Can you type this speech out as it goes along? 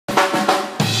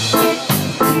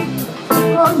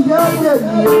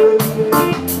yeah, yeah.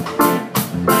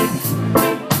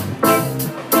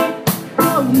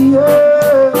 Oh,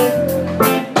 yeah.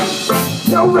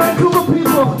 Yo, Vancouver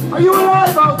people, are you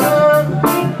alive out there?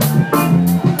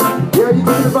 Yeah, you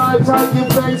take the vibes, I give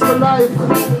thanks for life.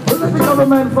 But let the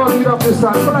government follow it up this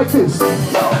time. Go like this. The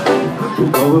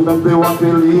government, they want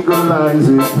to legalize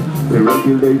it. They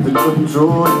regulate and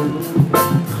control it.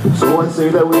 So I say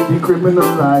that we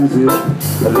decriminalize it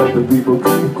and let the people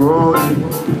keep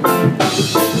growing.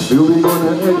 Still we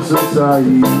gonna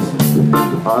exercise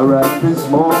our right this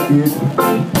market.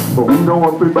 But we don't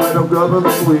want to buy no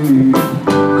government weed,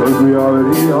 cause we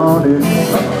already on it.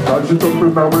 Touch it up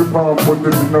in our palm, put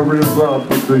it in a real bomb,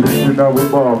 put the heat in our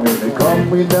bomb. And they calm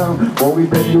me down, more we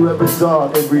than you ever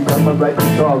saw. Every time I write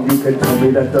the song, you can tell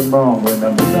me that I'm wrong. When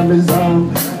I'm in the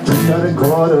zone, just got a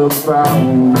quarter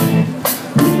pound.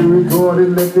 Hit the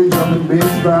recording, let the drum and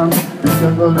bass bounce. We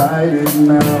can go light it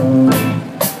now.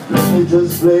 Let me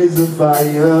just blaze the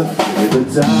fire.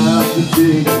 It's the time to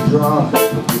take a draw.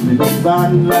 Give me the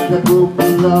fun like a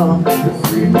broken law. To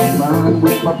free my mind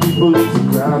with my people, it's a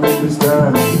crime in this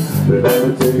time. But I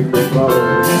will take the fall.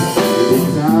 It's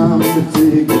time to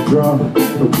take a draw.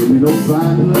 Give me the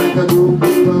fun like a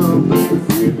broken law. To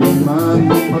free my mind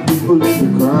with my people, it's a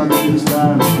crime in this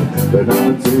time. But I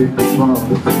will take the fall.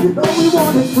 You know we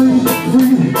want it free,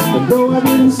 free. But though I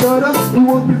didn't start up, we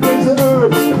want to raise the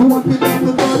earth. We want to get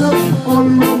the butter all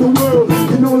around the world.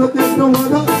 You know that there's no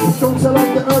other. Don't sell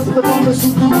out the earth, the bomb, the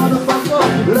shoot the motherfucker.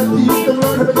 Let the youth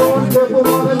learn how to go and care for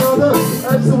one another.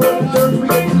 As the world returns, we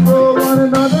get to grow one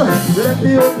another. Let the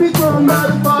earth be grown by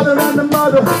the father and the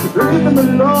mother. Leave them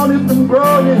alone, leave them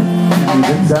growing.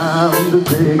 It's time to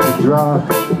take a drop.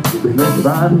 We don't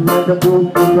find like a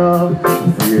broken love.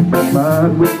 Free my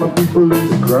mind with my people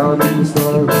is a crown in the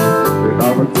stars. And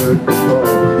I'm a take the fall.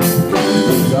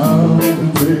 It's time to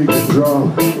take a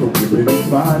drop. We don't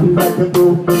find like a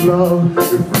broken love.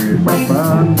 Free my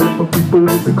mind with my people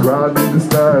is a crown in the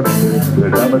stars.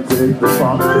 And I'm a take the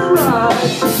fall.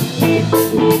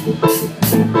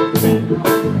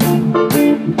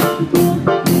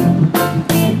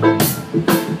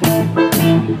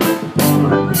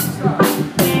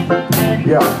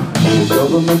 Yeah, the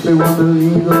government, they want to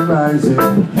legalize it, to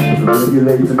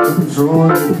regulate and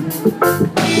control it.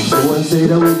 So I say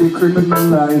that we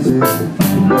decriminalize it,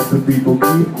 let the people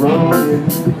keep growing.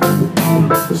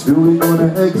 Still we gonna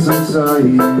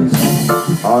exercise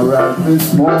our right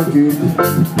this market.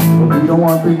 But we don't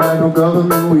want to buy no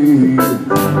government weed,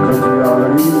 cause we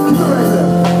already right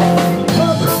there.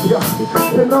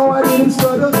 You know I didn't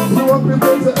stutter, we want to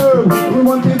raise the earth. We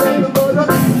want to get the butter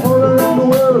all around the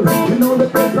world. You know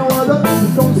that there's no other.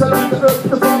 Don't sell out the earth,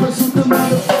 the farmers shoot the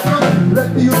motherfucker.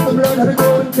 Let the youth learn how to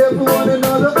go and care for one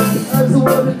another. As the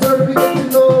world returns, we get to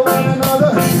know one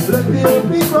another. Let the earth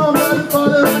be grown by the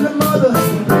father and the mother.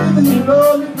 Even you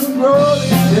know you can grow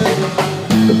it.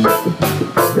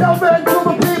 Yo,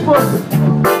 Vancouver people,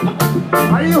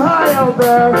 are you high out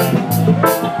there?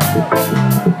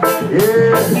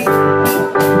 Yeah.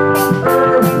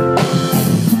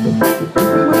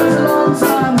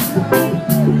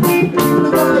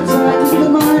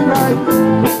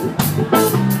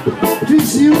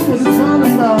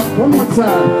 One more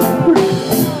time.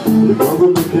 The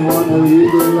government, they want to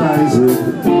legalize it,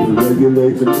 to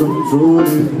regulate and control it.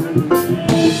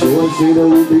 So I say that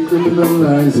we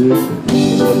decriminalize it,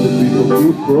 let the people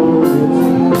keep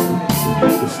growing.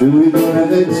 Still we gonna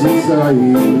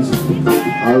exercise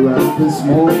our right to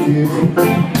smoke it.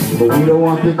 But we don't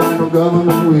want to buy no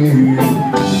government weed,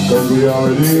 cause we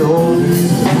already own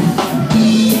it.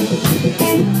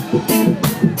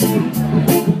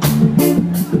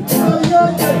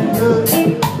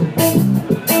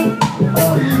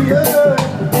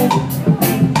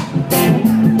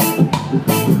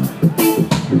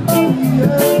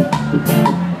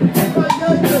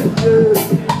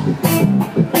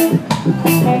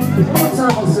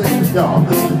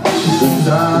 It's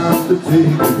time to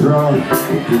take a drug.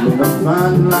 Feeling a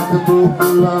mind like a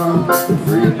broken love.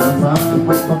 Free my mind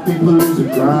with my people is a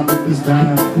crime at this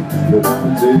time. But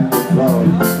I'm take the fall.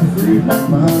 Free my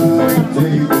mind,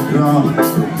 take the drug.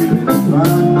 Feeling a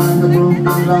mind like a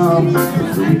broken love.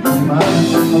 Free my mind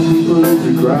with my people is a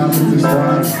crime at this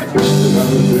time. But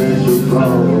I'm take the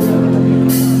fall.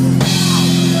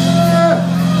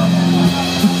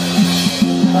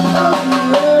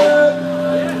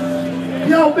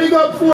 Yo, big up for